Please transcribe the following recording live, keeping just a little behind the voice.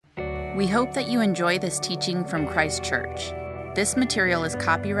We hope that you enjoy this teaching from Christ Church. This material is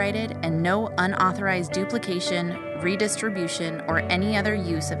copyrighted and no unauthorized duplication, redistribution, or any other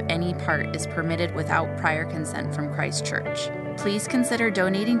use of any part is permitted without prior consent from Christ Church. Please consider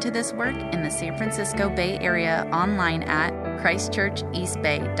donating to this work in the San Francisco Bay Area online at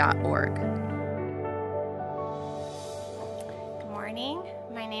christchurcheastbay.org. Good morning.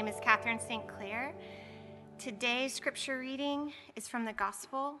 My name is Catherine St. Clair. Today's scripture reading is from the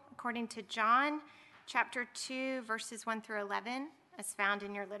Gospel according to John, chapter 2, verses 1 through 11, as found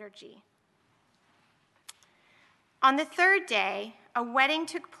in your liturgy. On the third day, a wedding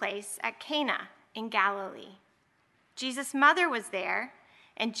took place at Cana in Galilee. Jesus' mother was there,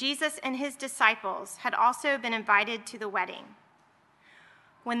 and Jesus and his disciples had also been invited to the wedding.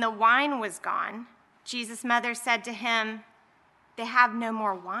 When the wine was gone, Jesus' mother said to him, "They have no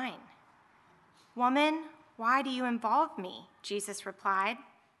more wine." "Woman, why do you involve me?" Jesus replied.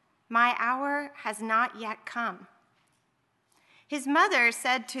 "My hour has not yet come." His mother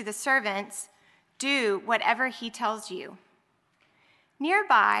said to the servants, "Do whatever he tells you."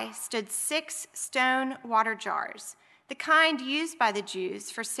 Nearby stood 6 stone water jars, the kind used by the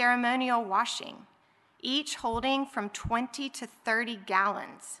Jews for ceremonial washing, each holding from 20 to 30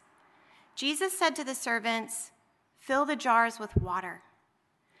 gallons. Jesus said to the servants, "Fill the jars with water."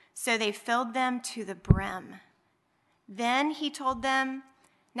 So they filled them to the brim. Then he told them,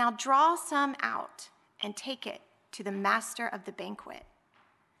 "Now draw some out and take it to the master of the banquet."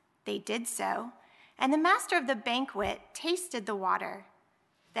 They did so, and the master of the banquet tasted the water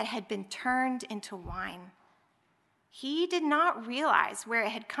that had been turned into wine. He did not realize where it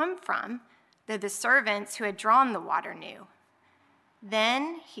had come from, though the servants who had drawn the water knew.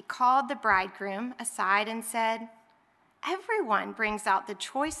 Then he called the bridegroom aside and said, "Everyone brings out the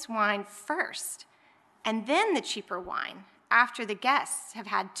choice wine first, and then the cheaper wine after the guests have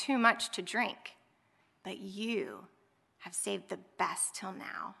had too much to drink. But you have saved the best till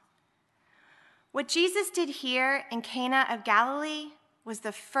now." What Jesus did here in Cana of Galilee was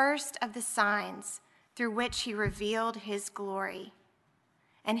the first of the signs through which he revealed his glory,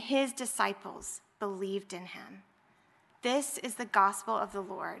 and his disciples believed in him. This is the gospel of the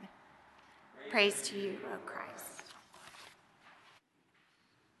Lord. Praise to you, O Christ.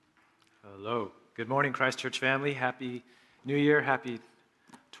 Hello. Good morning, Christ Church family. Happy New Year. Happy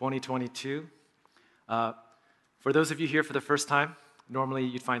 2022. For those of you here for the first time, normally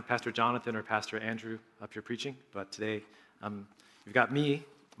you'd find Pastor Jonathan or Pastor Andrew up here preaching, but today you've got me.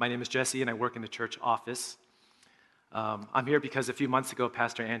 My name is Jesse, and I work in the church office. I'm here because a few months ago,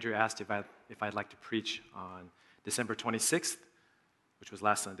 Pastor Andrew asked if I'd like to preach on December 26th, which was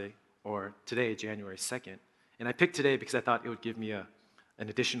last Sunday, or today, January 2nd. And I picked today because I thought it would give me an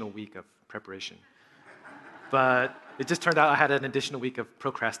additional week of preparation. But it just turned out I had an additional week of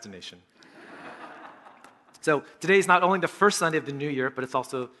procrastination. So today is not only the first Sunday of the new year, but it's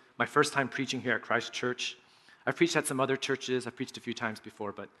also my first time preaching here at Christ Church. I've preached at some other churches. I've preached a few times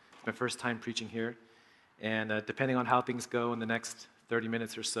before, but it's my first time preaching here. And depending on how things go in the next 30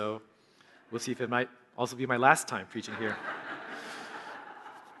 minutes or so, we'll see if it might also be my last time preaching here.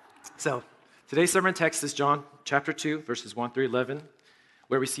 So today's sermon text is John chapter 2, verses 1 through 11,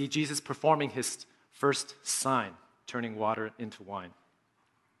 where we see Jesus performing his first sign, turning water into wine.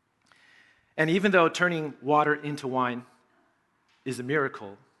 And even though turning water into wine is a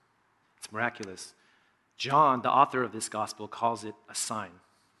miracle, it's miraculous, John, the author of this gospel, calls it a sign.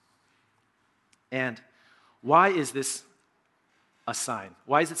 And why is this a sign?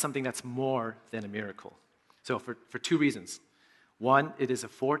 Why is it something that's more than a miracle? So for 2 reasons. 1, it is a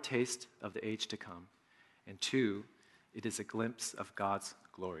foretaste of the age to come. And 2, it is a glimpse of God's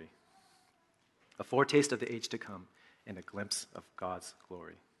glory. A foretaste of the age to come and a glimpse of God's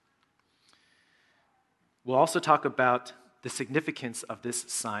glory. We'll also talk about the significance of this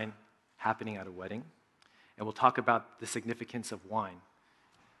sign happening at a wedding, and we'll talk about the significance of wine.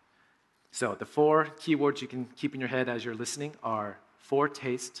 So the 4 key words you can keep in your head as you're listening are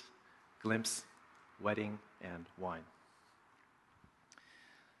foretaste, glimpse, wedding, and wine.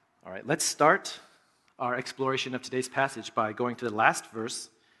 All right, let's start our exploration of today's passage by going to the last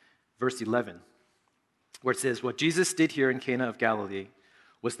verse, verse 11, where it says, "What Jesus did here in Cana of Galilee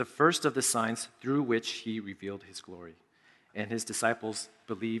was the first of the signs through which he revealed his glory, and his disciples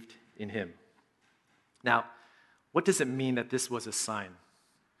believed in him." Now, what does it mean that this was a sign?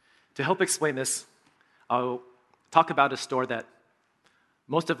 To help explain this, I'll talk about a store that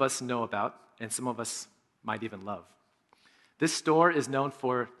most of us know about, and some of us might even love. This store is known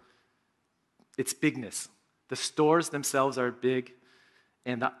for its bigness. The stores themselves are big,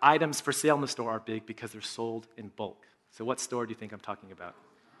 and the items for sale in the store are big because they're sold in bulk. So what store do you think I'm talking about?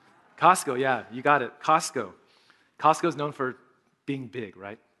 Costco, yeah, you got it. Costco. Costco is known for being big,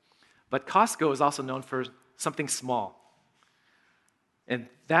 right? But Costco is also known for something small. And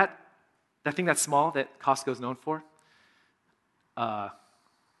that thing that's small that Costco is known for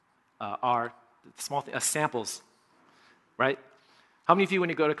are small samples, right? How many of you, when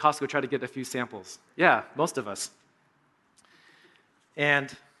you go to Costco, try to get a few samples? Yeah, most of us.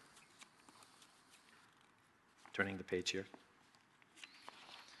 And turning the page here.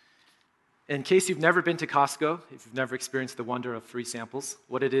 In case you've never been to Costco, if you've never experienced the wonder of free samples,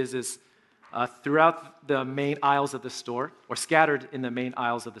 what it is throughout the main aisles of the store, or scattered in the main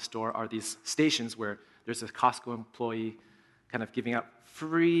aisles of the store, are these stations where there's a Costco employee kind of giving out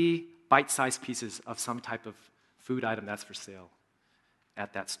free bite-sized pieces of some type of food item that's for sale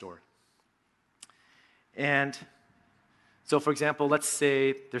at that store. And so, for example, let's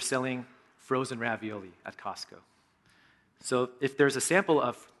say they're selling frozen ravioli at Costco. So if there's a sample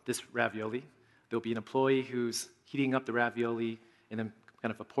of this ravioli, there'll be an employee who's heating up the ravioli and then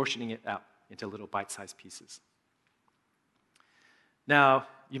kind of apportioning it out into little bite-sized pieces. Now,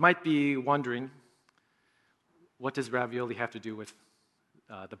 you might be wondering, what does ravioli have to do with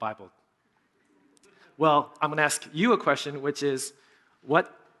the Bible? Well, I'm going to ask you a question, which is,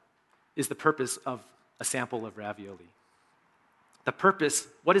 what is the purpose of a sample of ravioli?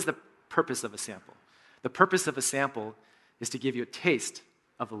 What is the purpose of a sample? The purpose of a sample is to give you a taste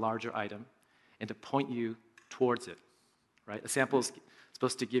of the larger item and to point you towards it, right? A sample is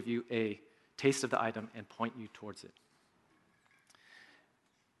supposed to give you a taste of the item and point you towards it.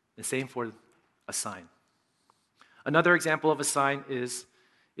 The same for a sign. Another example of a sign is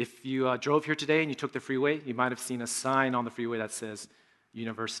if you drove here today and you took the freeway, you might have seen a sign on the freeway that says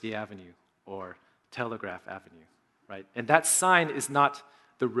University Avenue or Telegraph Avenue, right? And that sign is not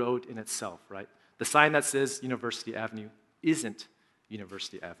the road in itself, right? The sign that says University Avenue isn't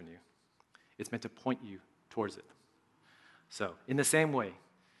University Avenue. It's meant to point you towards it. So, in the same way,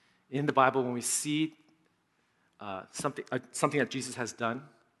 in the Bible, when we see something that Jesus has done,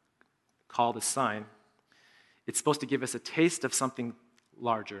 called a sign, it's supposed to give us a taste of something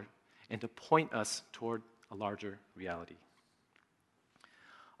larger and to point us toward a larger reality.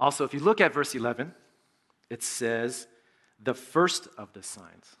 Also, if you look at verse 11, it says, the first of the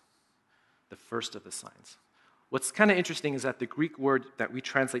signs. The first of the signs. What's kind of interesting is that the Greek word that we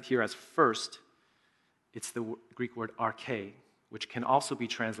translate here as first, it's the Greek word arche, which can also be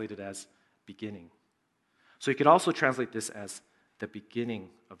translated as beginning. So you could also translate this as the beginning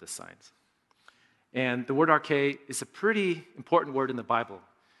of the signs. And the word arche is a pretty important word in the Bible.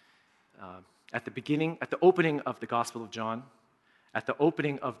 At the opening of the Gospel of John, at the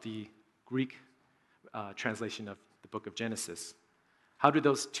opening of the Greek translation of the book of Genesis, how do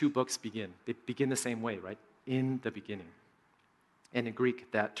those two books begin? They begin the same way, right? In the beginning. And in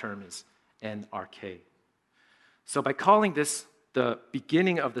Greek, that term is en arche. So by calling this the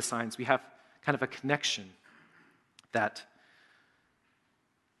beginning of the signs, we have kind of a connection that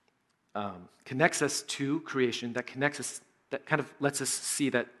connects us to creation, that kind of lets us see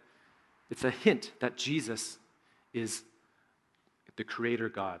that it's a hint that Jesus is the creator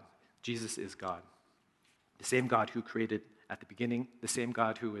God. Jesus is God. The same God who created at the beginning, the same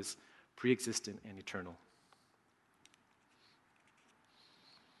God who is pre-existent and eternal.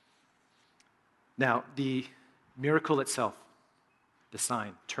 Now, the miracle itself, the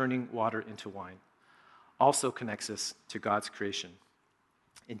sign, turning water into wine, also connects us to God's creation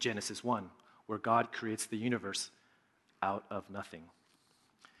in Genesis 1, where God creates the universe out of nothing.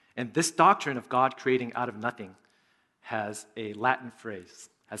 And this doctrine of God creating out of nothing has a Latin phrase,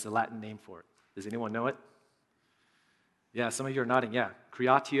 has a Latin name for it. Does anyone know it? Yeah, some of you are nodding. Yeah,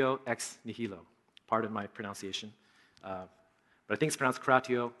 creatio ex nihilo. Pardon my pronunciation. But I think it's pronounced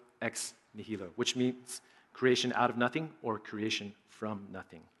creatio ex nihilo, which means creation out of nothing or creation from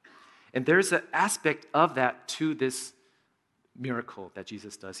nothing. And there's an aspect of that to this miracle that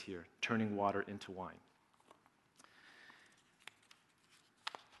Jesus does here, turning water into wine.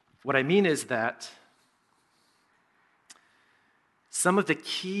 What I mean is that some of the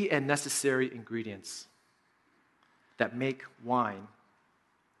key and necessary ingredients that make wine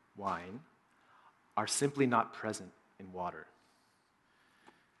are simply not present in water.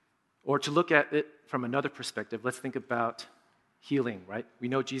 Or to look at it from another perspective, let's think about healing, right? We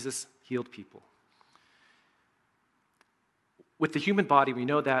know Jesus healed people. With the human body, we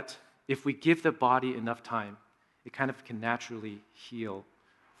know that if we give the body enough time, it kind of can naturally heal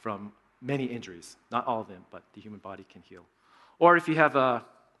from many injuries. Not all of them, but the human body can heal. Or if you have a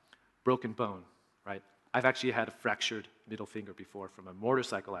broken bone, right? I've actually had a fractured middle finger before from a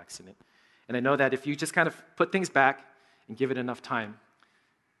motorcycle accident. And I know that if you just kind of put things back and give it enough time,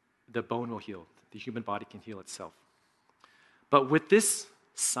 the bone will heal. The human body can heal itself. But with this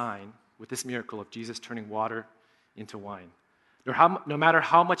sign, with this miracle of Jesus turning water into wine, no matter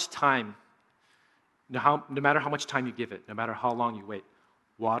how much time you give it, no matter how long you wait,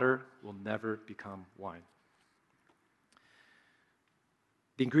 water will never become wine.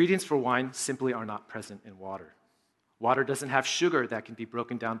 The ingredients for wine simply are not present in water. Water doesn't have sugar that can be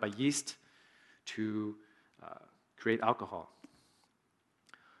broken down by yeast to create alcohol.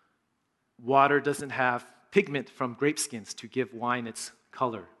 Water doesn't have pigment from grape skins to give wine its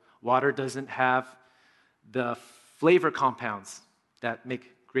color. Water doesn't have the flavor compounds that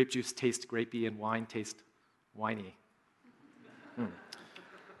make grape juice taste grapey and wine taste winey.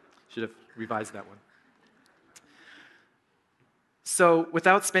 Should have revised that one. So,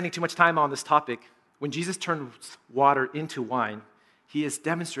 without spending too much time on this topic, when Jesus turns water into wine, he is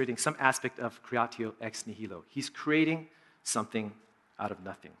demonstrating some aspect of creatio ex nihilo. He's creating something out of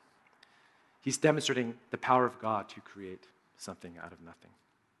nothing. He's demonstrating the power of God to create something out of nothing.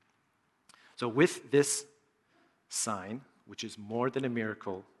 So with this sign, which is more than a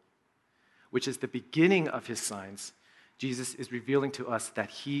miracle, which is the beginning of his signs, Jesus is revealing to us that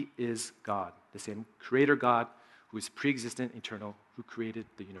he is God, the same creator God who is pre-existent, eternal, who created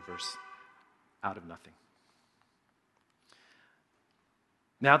the universe out of nothing.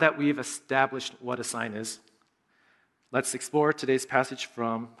 Now that we've established what a sign is, let's explore today's passage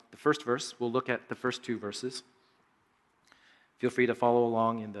from the first verse. We'll look at the first two verses. Feel free to follow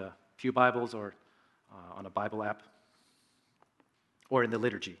along in the Pew Bibles or on a Bible app or in the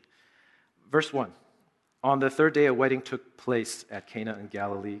liturgy. Verse 1. On the third day, a wedding took place at Cana in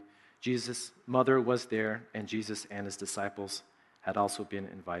Galilee. Jesus' mother was there, and Jesus and his disciples had also been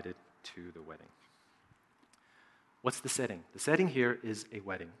invited to the wedding. What's the setting? The setting here is a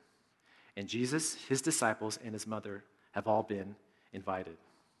wedding. And Jesus, his disciples, and his mother have all been invited.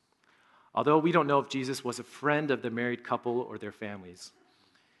 Although we don't know if Jesus was a friend of the married couple or their families,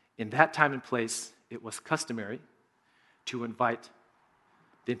 in that time and place, it was customary to invite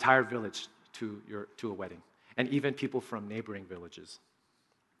the entire village to a wedding, and even people from neighboring villages.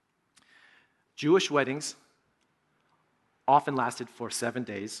 Jewish weddings often lasted for 7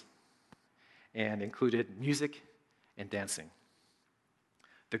 days and included music and dancing.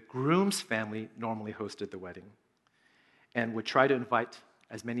 The groom's family normally hosted the wedding and would try to invite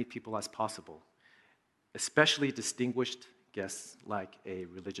as many people as possible, especially distinguished guests like a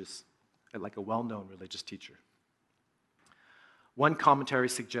well-known religious teacher. One commentary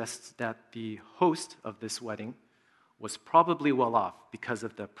suggests that the host of this wedding was probably well off because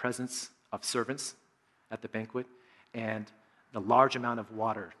of the presence of servants at the banquet and the large amount of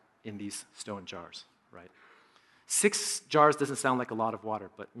water in these stone jars, right? 6 jars doesn't sound like a lot of water,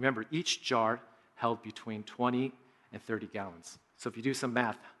 but remember, each jar held between 20 and 30 gallons. So if you do some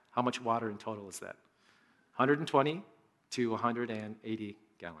math, how much water in total is that? 120 to 180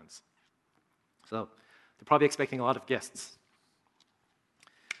 gallons. So they're probably expecting a lot of guests.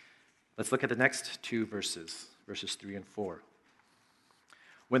 Let's look at the next 2 verses, verses 3 and 4.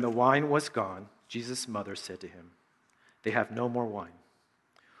 When the wine was gone, Jesus' mother said to him, "They have no more wine."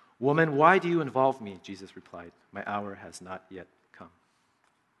 "Woman, why do you involve me?" Jesus replied, "My hour has not yet come."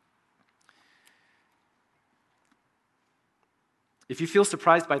 If you feel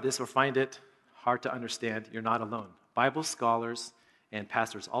surprised by this or find it hard to understand, you're not alone. Bible scholars and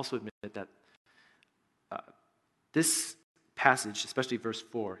pastors also admit that this passage, especially verse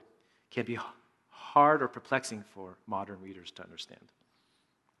 4, can be hard or perplexing for modern readers to understand.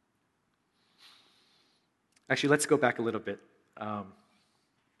 Actually, let's go back a little bit.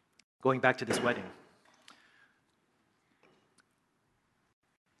 Going back to this wedding.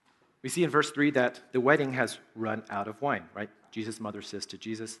 We see in verse 3 that the wedding has run out of wine, right? Jesus' mother says to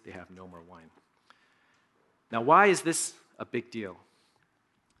Jesus, "They have no more wine." Now, why is this a big deal?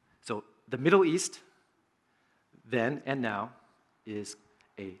 So, the Middle East, then and now, is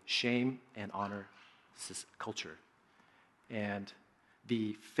a shame and honor culture. And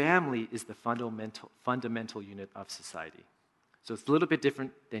the family is the fundamental unit of society. So it's a little bit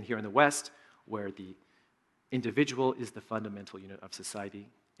different than here in the West, where the individual is the fundamental unit of society.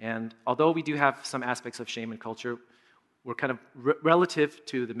 And although we do have some aspects of shame and culture, we're kind of relative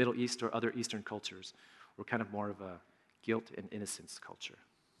to the Middle East or other Eastern cultures. We're kind of more of a guilt and innocence culture.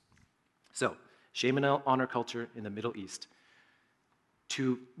 So, shame and honor culture in the Middle East.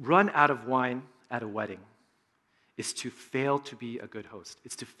 To run out of wine at a wedding is to fail to be a good host.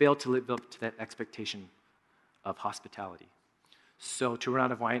 It's to fail to live up to that expectation of hospitality. So to run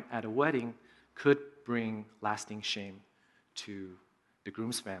out of wine at a wedding could bring lasting shame to the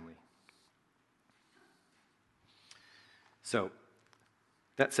groom's family. So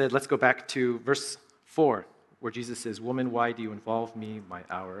That said, let's go back to verse 4, where Jesus says, "Woman, why do you involve me? My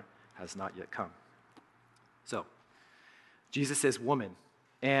hour has not yet come." So, Jesus says woman,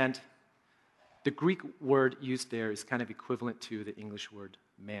 and the Greek word used there is kind of equivalent to the English word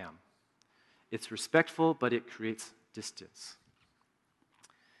ma'am. It's respectful, but it creates distance.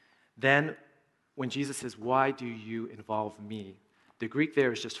 Then, when Jesus says, "Why do you involve me?" the Greek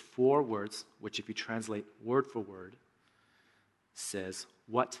there is just 4 words, which if you translate word for word, says,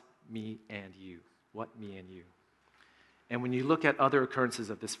 "What, me, and you." What, me, and you. And when you look at other occurrences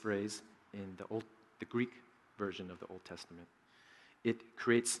of this phrase in the Greek version of the Old Testament, it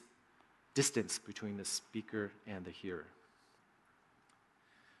creates distance between the speaker and the hearer.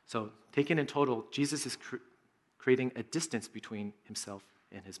 So, taken in total, Jesus is creating a distance between himself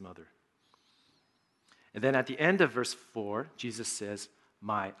and his mother. And then at the end of verse 4, Jesus says,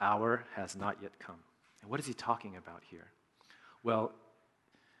 "My hour has not yet come." And what is he talking about here? Well,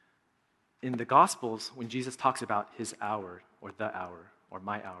 in the Gospels, when Jesus talks about his hour, or the hour, or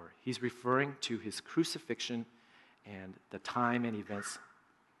my hour, he's referring to his crucifixion and the time and events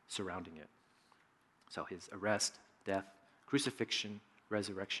surrounding it. So his arrest, death, crucifixion,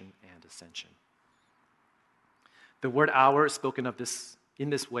 resurrection, and ascension. The word hour is spoken of in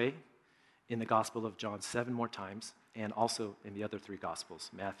this way in the Gospel of John 7 more times, and also in the other 3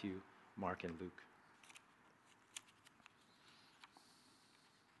 Gospels, Matthew, Mark, and Luke.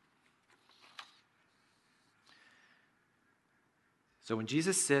 So when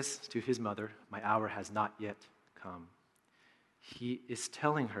Jesus says to his mother, "My hour has not yet come," he is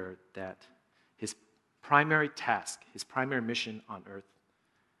telling her that his primary task, his primary mission on earth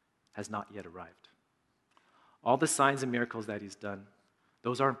has not yet arrived. All the signs and miracles that he's done,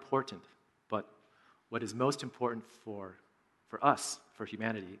 those are important, but what is most important for us, for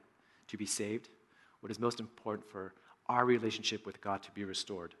humanity, to be saved, what is most important for our relationship with God to be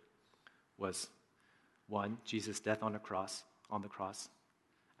restored, was 1, Jesus' death on the cross,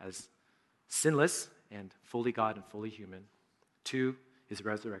 as sinless and fully God and fully human. 2, his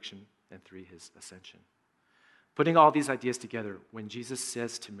resurrection, and 3, his ascension. Putting all these ideas together, when Jesus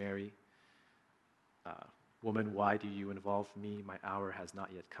says to Mary, "Woman, why do you involve me? My hour has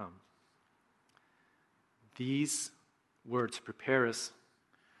not yet come," these words prepare us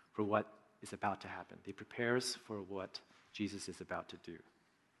for what is about to happen. They prepare us for what Jesus is about to do.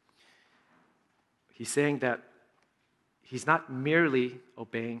 He's saying that he's not merely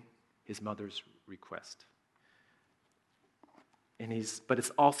obeying his mother's request, but it's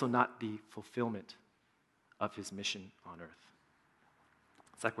also not the fulfillment of his mission on earth.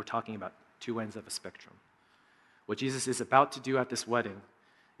 It's like we're talking about 2 ends of a spectrum. What Jesus is about to do at this wedding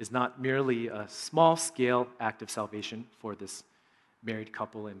is not merely a small-scale act of salvation for this married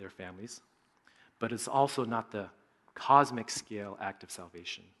couple and their families, but it's also not the cosmic-scale act of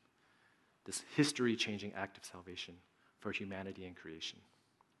salvation, this history-changing act of salvation for humanity and creation.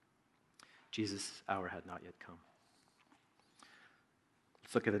 Jesus' hour had not yet come.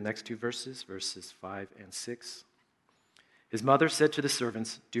 Let's look at the next 2 verses, verses 5 and 6. His mother said to the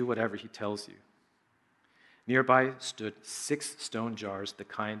servants, "Do whatever he tells you." Nearby stood 6 stone jars, the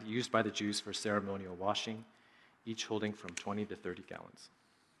kind used by the Jews for ceremonial washing, each holding from 20 to 30 gallons.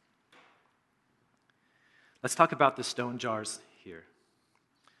 Let's talk about the stone jars here.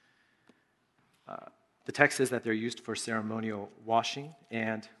 The text says that they're used for ceremonial washing,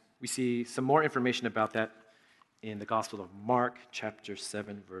 and we see some more information about that in the Gospel of Mark, chapter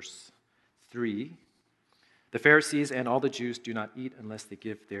 7, verse 3. "The Pharisees and all the Jews do not eat unless they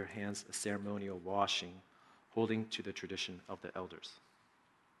give their hands a ceremonial washing, holding to the tradition of the elders."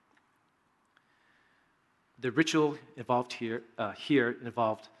 The ritual involved here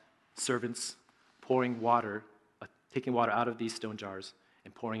involved servants pouring water, taking water out of these stone jars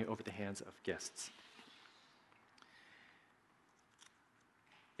and pouring it over the hands of guests.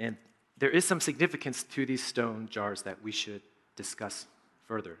 And there is some significance to these stone jars that we should discuss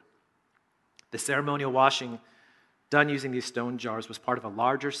further. The ceremonial washing done using these stone jars was part of a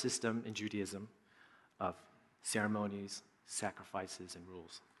larger system in Judaism of ceremonies, sacrifices, and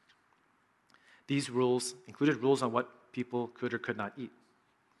rules. These rules included rules on what people could or could not eat.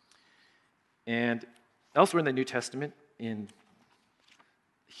 And elsewhere in the New Testament, in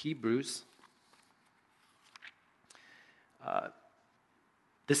Hebrews,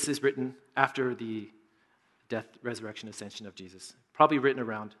 this is written after the death, resurrection, ascension of Jesus, probably written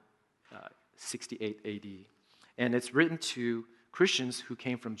around 68 AD. And it's written to Christians who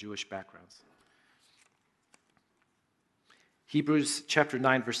came from Jewish backgrounds. Hebrews chapter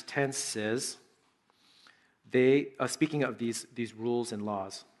 9, verse 10 says, speaking of these rules and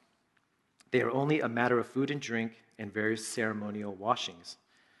laws, "They are only a matter of food and drink and various ceremonial washings,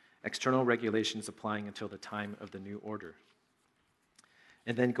 external regulations applying until the time of the new order.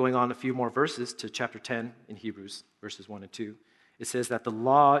 And then going on a few more verses to chapter 10 in Hebrews, verses 1 and 2, it says that the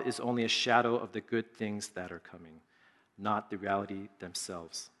law is only a shadow of the good things that are coming, not the reality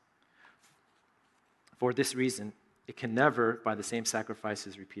themselves. For this reason, it can never, by the same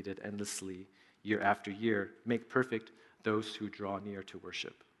sacrifices repeated endlessly year after year, make perfect those who draw near to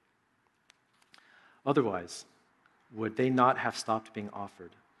worship. Otherwise, would they not have stopped being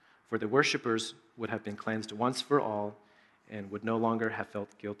offered? For the worshipers would have been cleansed once for all and would no longer have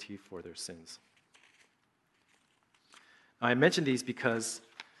felt guilty for their sins. Now, I mention these because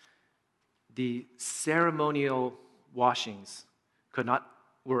the ceremonial washings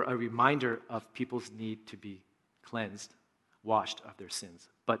were a reminder of people's need to be cleansed, washed of their sins,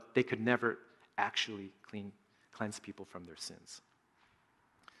 but they could never actually cleanse people from their sins.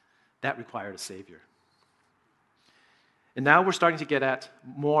 That required a Savior. And now we're starting to get at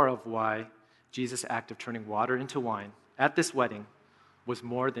more of why Jesus' act of turning water into wine at this wedding was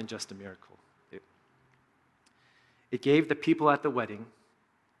more than just a miracle. It gave the people at the wedding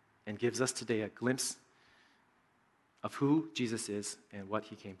and gives us today a glimpse of who Jesus is and what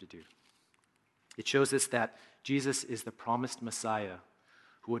he came to do. It shows us that Jesus is the promised Messiah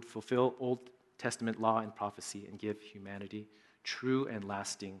who would fulfill Old Testament law and prophecy and give humanity true and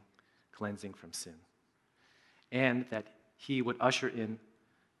lasting cleansing from sin. And that he would usher in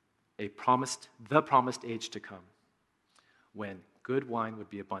the promised age to come, when good wine would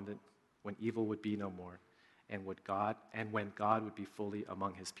be abundant, when evil would be no more, and when God would be fully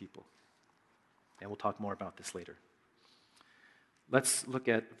among his people. And we'll talk more about this later. Let's look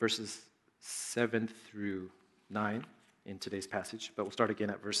at verses 7 through 9 in today's passage, but we'll start again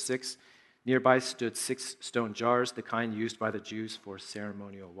at verse 6. Nearby stood 6 stone jars, the kind used by the Jews for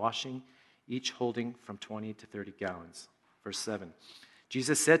ceremonial washing, each holding from 20 to 30 gallons. Verse 7,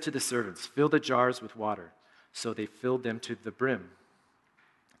 Jesus said to the servants, "Fill the jars with water." So they filled them to the brim.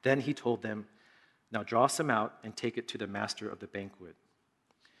 Then he told them, "Now draw some out and take it to the master of the banquet."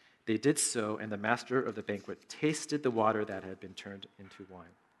 They did so, and the master of the banquet tasted the water that had been turned into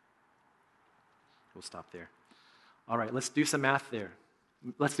wine. We'll stop there. All right, let's do some math there.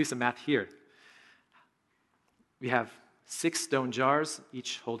 Let's do some math here. We have 6 stone jars,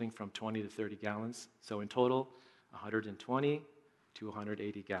 each holding from 20 to 30 gallons. So in total, 120 to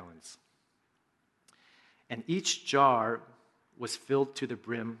 180 gallons. And each jar was filled to the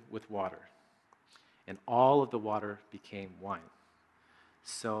brim with water. And all of the water became wine.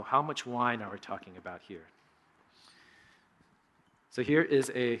 So how much wine are we talking about here? So here is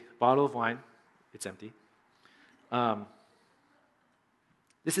a bottle of wine. It's empty.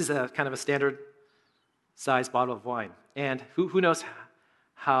 This is a kind of a standard size bottle of wine. And who knows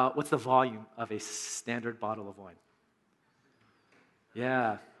what's the volume of a standard bottle of wine?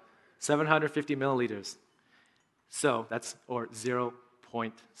 Yeah, 750 milliliters. So that's, or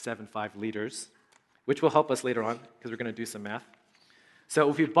 0.75 liters, which will help us later on because we're going to do some math. So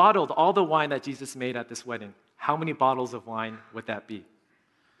if we bottled all the wine that Jesus made at this wedding, how many bottles of wine would that be?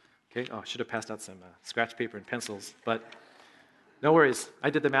 Okay, I should have passed out some scratch paper and pencils, but no worries. I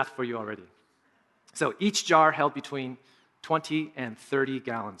did the math for you already. So each jar held between 20 and 30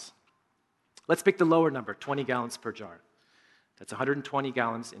 gallons. Let's pick the lower number, 20 gallons per jar. That's 120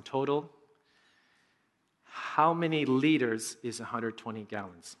 gallons in total. How many liters is 120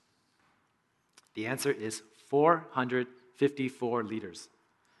 gallons? The answer is 454 liters.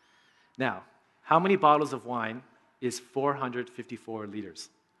 Now, how many bottles of wine is 454 liters?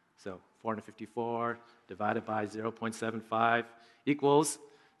 So 454 divided by 0.75 equals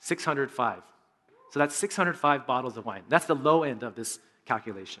 605. So that's 605 bottles of wine. That's the low end of this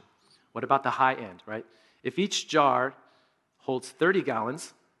calculation. What about the high end, right? If each jar holds 30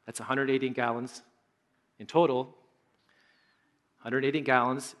 gallons, that's 180 gallons in total. 180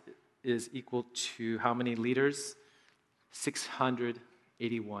 gallons is equal to how many liters?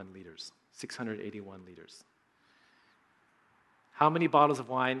 681 liters. 681 liters. How many bottles of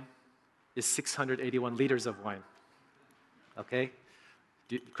wine is 681 liters of wine? Okay?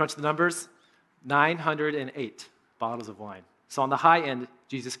 Crunch the numbers. 908 bottles of wine. So on the high end,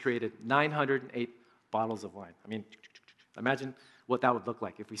 Jesus created 908 bottles of wine. I mean, imagine what that would look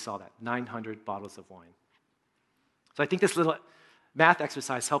like if we saw that, 900 bottles of wine. So I think this little math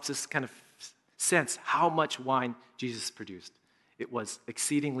exercise helps us kind of sense how much wine Jesus produced. It was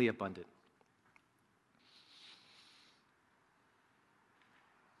exceedingly abundant.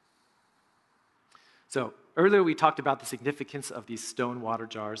 So earlier we talked about the significance of these stone water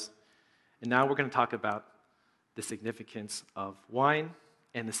jars, and now we're going to talk about the significance of wine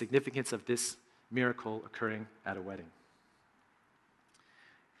and the significance of this miracle occurring at a wedding.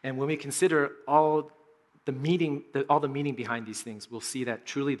 And when we consider all the meaning behind these things, we'll see that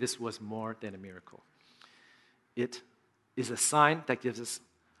truly this was more than a miracle. It is a sign that gives us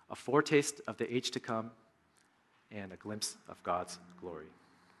a foretaste of the age to come and a glimpse of God's glory.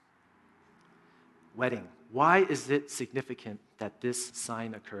 Wedding. Why is it significant that this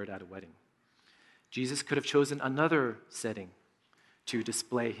sign occurred at a wedding? Jesus could have chosen another setting to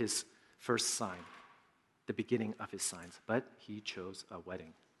display his first sign, the beginning of his signs, but he chose a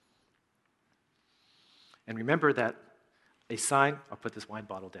wedding. And remember that a sign, I'll put this wine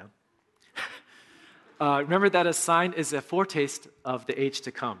bottle down. Remember that a sign is a foretaste of the age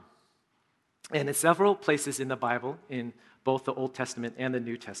to come. And in several places in the Bible, in both the Old Testament and the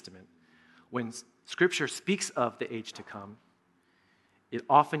New Testament, when Scripture speaks of the age to come, it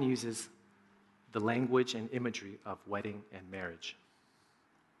often uses the language and imagery of wedding and marriage.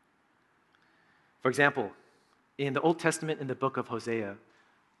 For example, in the Old Testament, in the book of Hosea,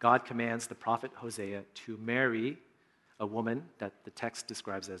 God commands the prophet Hosea to marry a woman that the text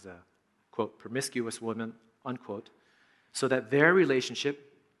describes as a, quote, promiscuous woman, unquote, so that their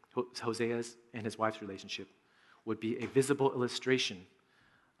relationship, Hosea's and his wife's relationship, would be a visible illustration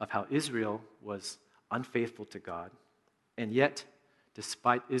of how Israel was unfaithful to God, and yet,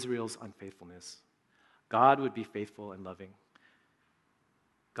 despite Israel's unfaithfulness, God would be faithful and loving.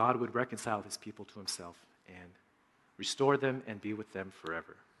 God would reconcile his people to himself and restore them and be with them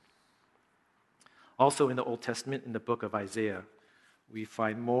forever. Also in the Old Testament, in the book of Isaiah, we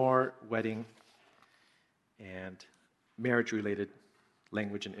find more wedding and marriage-related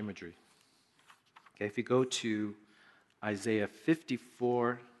language and imagery. Okay, if you go to Isaiah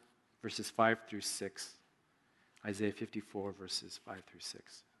 54, verses 5 through 6, Isaiah 54, verses 5 through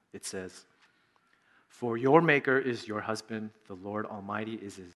 6, it says, "For your Maker is your husband, the Lord Almighty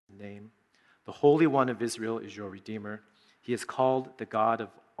is his name. The Holy One of Israel is your Redeemer. He is called the God of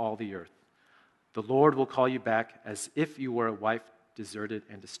all the earth. The Lord will call you back as if you were a wife deserted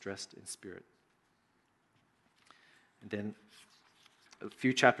and distressed in spirit." And then a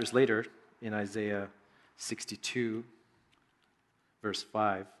few chapters later, in Isaiah 62, verse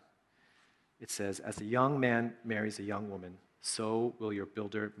 5, it says, "As a young man marries a young woman, so will your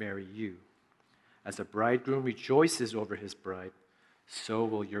builder marry you. As a bridegroom rejoices over his bride, so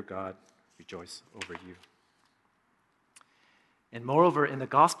will your God rejoice over you." And moreover, in the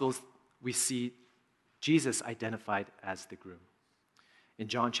Gospels, we see Jesus identified as the groom. In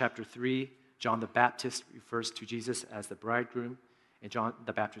John chapter 3, John the Baptist refers to Jesus as the bridegroom, and John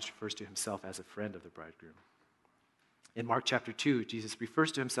the Baptist refers to himself as a friend of the bridegroom. In Mark chapter 2, Jesus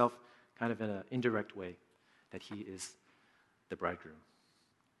refers to himself kind of in an indirect way, that he is the bridegroom.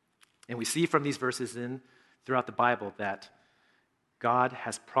 And we see from these verses throughout the Bible that God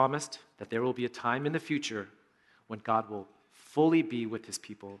has promised that there will be a time in the future when God will fully be with his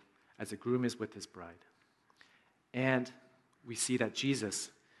people as a groom is with his bride. And we see that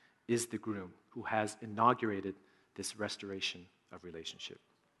Jesus is the groom who has inaugurated this restoration of relationship.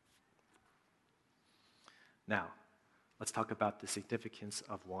 Now, let's talk about the significance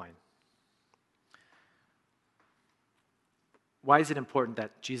of wine. Why is it important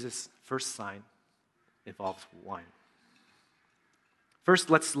that Jesus' first sign involves wine?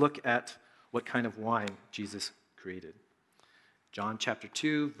 First, let's look at what kind of wine Jesus created. John chapter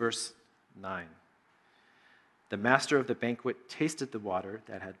 2, verse 9. "The master of the banquet tasted the water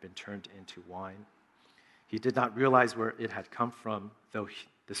that had been turned into wine. He did not realize where it had come from, though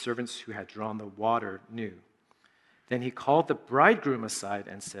the servants who had drawn the water knew. Then he called the bridegroom aside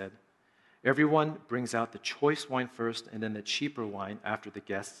and said, 'Everyone brings out the choice wine first, and then the cheaper wine after the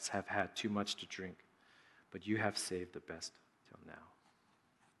guests have had too much to drink. But you have saved the best till now.'"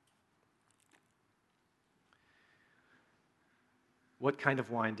 What kind of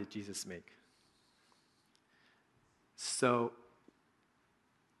wine did Jesus make? So,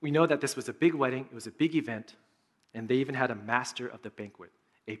 we know that this was a big wedding, it was a big event, and they even had a master of the banquet,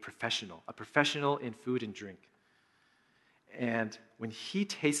 a professional in food and drink. And when he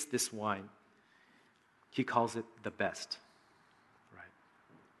tastes this wine, he calls it the best. Right?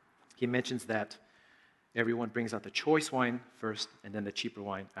 He mentions that everyone brings out the choice wine first, and then the cheaper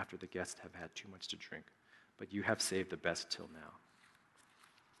wine after the guests have had too much to drink. But you have saved the best till now.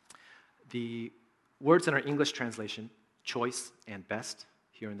 The words in our English translation, choice and best,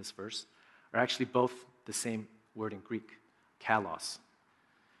 here in this verse, are actually both the same word in Greek, kalos.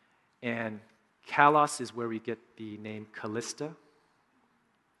 And kalos is where we get the name Callista.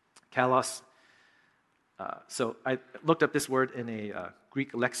 Kalos, so I looked up this word in a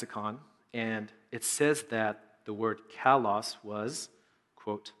Greek lexicon, and it says that the word kalos was,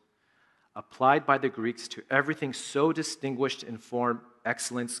 quote, "applied by the Greeks to everything so distinguished in form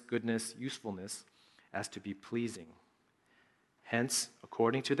excellence, goodness, usefulness as to be pleasing. Hence,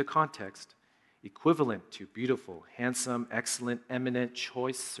 according to the context, equivalent to beautiful, handsome, excellent, eminent,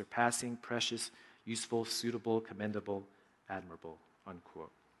 choice, surpassing, precious, useful, suitable, commendable, admirable,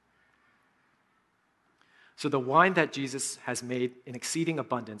 unquote. So the wine that Jesus has made in exceeding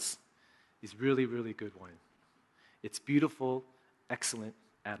abundance is really, really good wine. It's beautiful, excellent,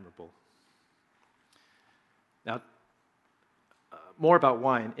 admirable. Now, more about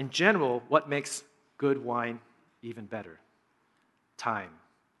wine. In general, what makes good wine even better? Time,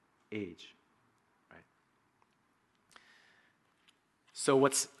 age, right? So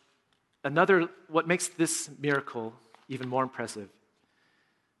what makes this miracle even more impressive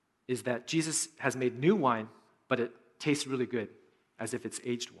is that Jesus has made new wine, but it tastes really good, as if it's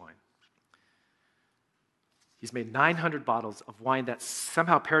aged wine. He's made 900 bottles of wine that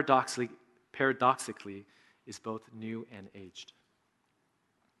somehow paradoxically is both new and aged.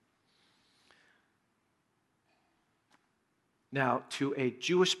 Now, to a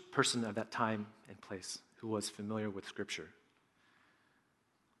Jewish person of that time and place who was familiar with Scripture,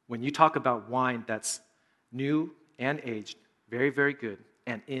 when you talk about wine that's new and aged, very, very good,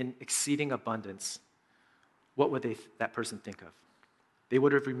 and in exceeding abundance, what would that person think of? They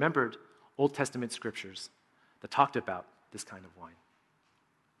would have remembered Old Testament scriptures that talked about this kind of wine.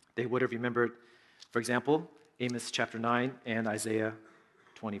 They would have remembered, for example, Amos chapter 9 and Isaiah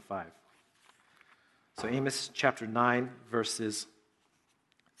 25. So Amos chapter 9, verses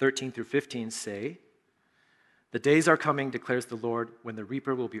 13 through 15 say, "The days are coming, declares the Lord, when the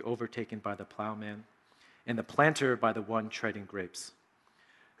reaper will be overtaken by the plowman, and the planter by the one treading grapes.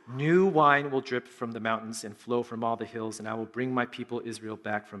 New wine will drip from the mountains and flow from all the hills, and I will bring my people Israel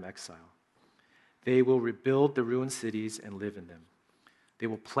back from exile. They will rebuild the ruined cities and live in them. They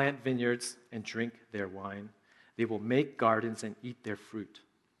will plant vineyards and drink their wine. They will make gardens and eat their fruit.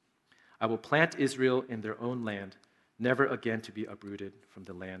 I will plant Israel in their own land, never again to be uprooted from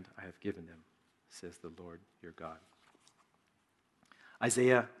the land I have given them, says the Lord your God."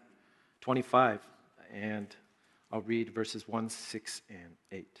 Isaiah 25, and I'll read verses 1, 6, and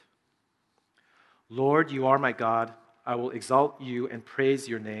 8. "Lord, you are my God. I will exalt you and praise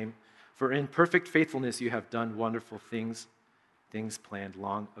your name, for in perfect faithfulness you have done wonderful things, things planned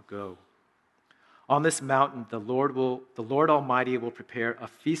long ago. On this mountain, the Lord Almighty will prepare a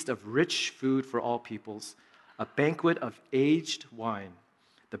feast of rich food for all peoples, a banquet of aged wine,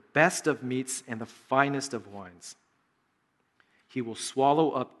 the best of meats and the finest of wines. He will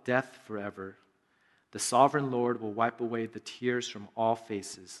swallow up death forever. The sovereign Lord will wipe away the tears from all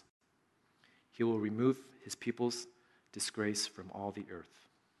faces. He will remove his people's disgrace from all the earth.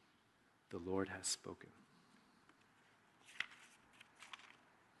 The Lord has spoken."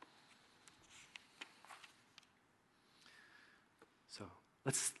 So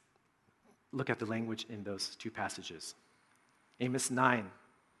let's look at the language in those two passages. Amos 9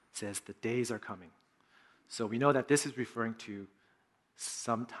 says, "The days are coming." So we know that this is referring to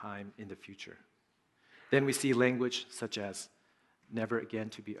sometime in the future. Then we see language such as never again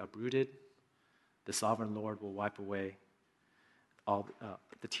to be uprooted. The sovereign Lord will wipe away all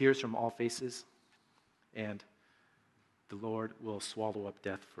the tears from all faces, and the Lord will swallow up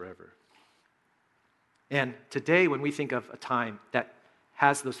death forever. And today, when we think of a time that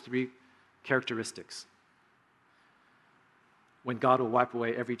has those three characteristics, when God will wipe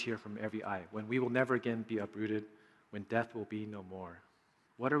away every tear from every eye, when we will never again be uprooted, when death will be no more,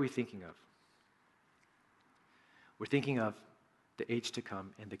 what are we thinking of? We're thinking of the age to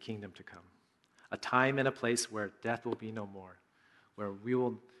come and the kingdom to come. A time and a place where death will be no more, where we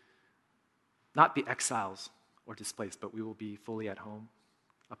will not be exiles or displaced, but we will be fully at home.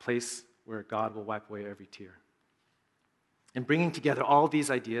 A place where God will wipe away every tear. And bringing together all these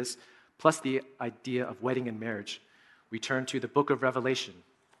ideas, plus the idea of wedding and marriage, we turn to the book of Revelation.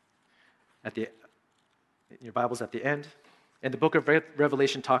 Your Bible's at the end. And the book of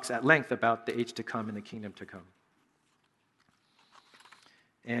Revelation talks at length about the age to come and the kingdom to come.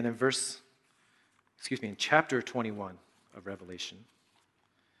 And in chapter 21 of Revelation,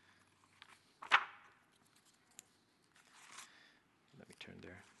 let me turn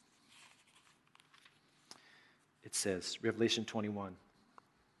there. It says, Revelation 21,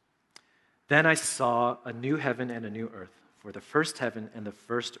 "Then I saw a new heaven and a new earth, for the first heaven and the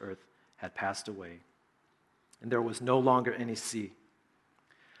first earth had passed away, and there was no longer any sea.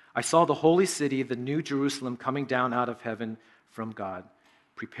 I saw the holy city, the new Jerusalem, coming down out of heaven from God,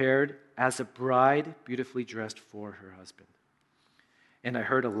 prepared as a bride beautifully dressed for her husband. And I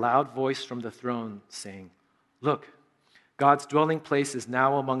heard a loud voice from the throne saying, 'Look, God's dwelling place is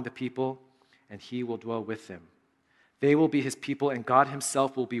now among the people, and he will dwell with them. They will be his people, and God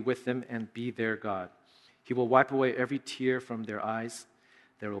himself will be with them and be their God. He will wipe away every tear from their eyes.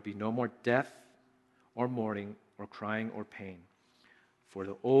 There will be no more death or mourning or crying or pain, for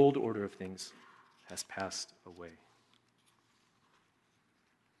the old order of things has passed away.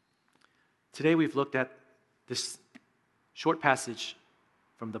 Today we've looked at this short passage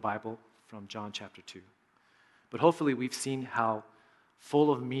from the Bible, from John chapter 2. But hopefully we've seen how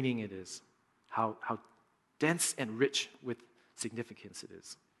full of meaning it is, how dense and rich with significance it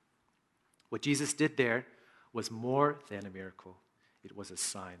is. What Jesus did there was more than a miracle. It was a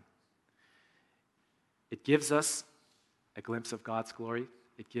sign. It gives us a glimpse of God's glory.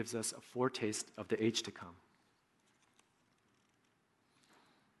 It gives us a foretaste of the age to come.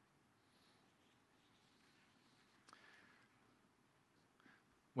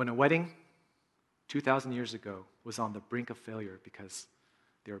 When a wedding 2,000 years ago was on the brink of failure because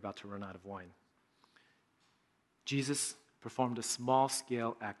they were about to run out of wine, Jesus performed a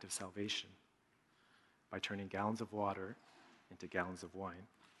small-scale act of salvation by turning gallons of water into gallons of wine,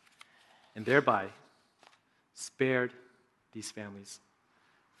 and thereby spared these families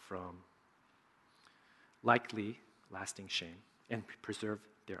from likely lasting shame and preserved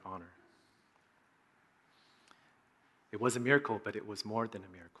their honor. It was a miracle, but it was more than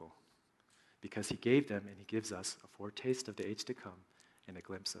a miracle, because he gave them and he gives us a foretaste of the age to come and a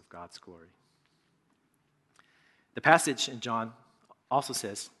glimpse of God's glory. The passage in John also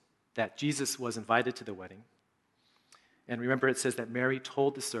says that Jesus was invited to the wedding. And remember, it says that Mary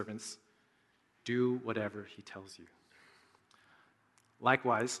told the servants, "Do whatever he tells you."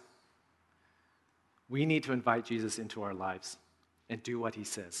 Likewise, we need to invite Jesus into our lives and do what he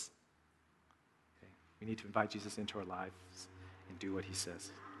says. Okay? We need to invite Jesus into our lives and do what he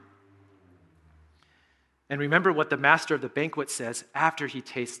says. And remember what the master of the banquet says after he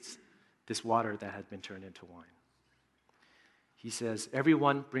tastes this water that had been turned into wine. He says,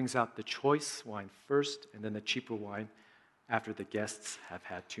 "Everyone brings out the choice wine first, and then the cheaper wine after the guests have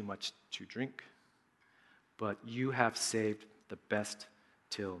had too much to drink. But you have saved the best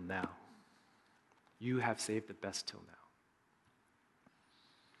till now." You have saved the best till now.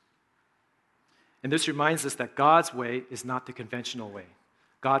 And this reminds us that God's way is not the conventional way.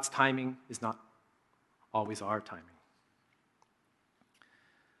 God's timing is not always our timing.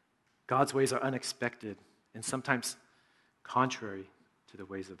 God's ways are unexpected and sometimes contrary to the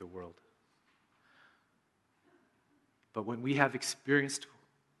ways of the world. But when we have experienced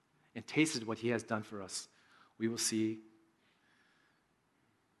and tasted what he has done for us, we will see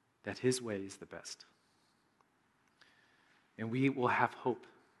that his way is the best. And we will have hope.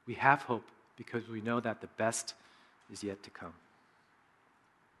 We have hope because we know that the best is yet to come.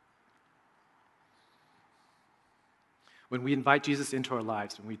 When we invite Jesus into our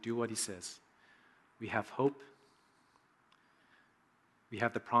lives, when we do what he says, we have hope. We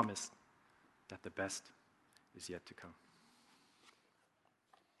have the promise that the best is yet to come.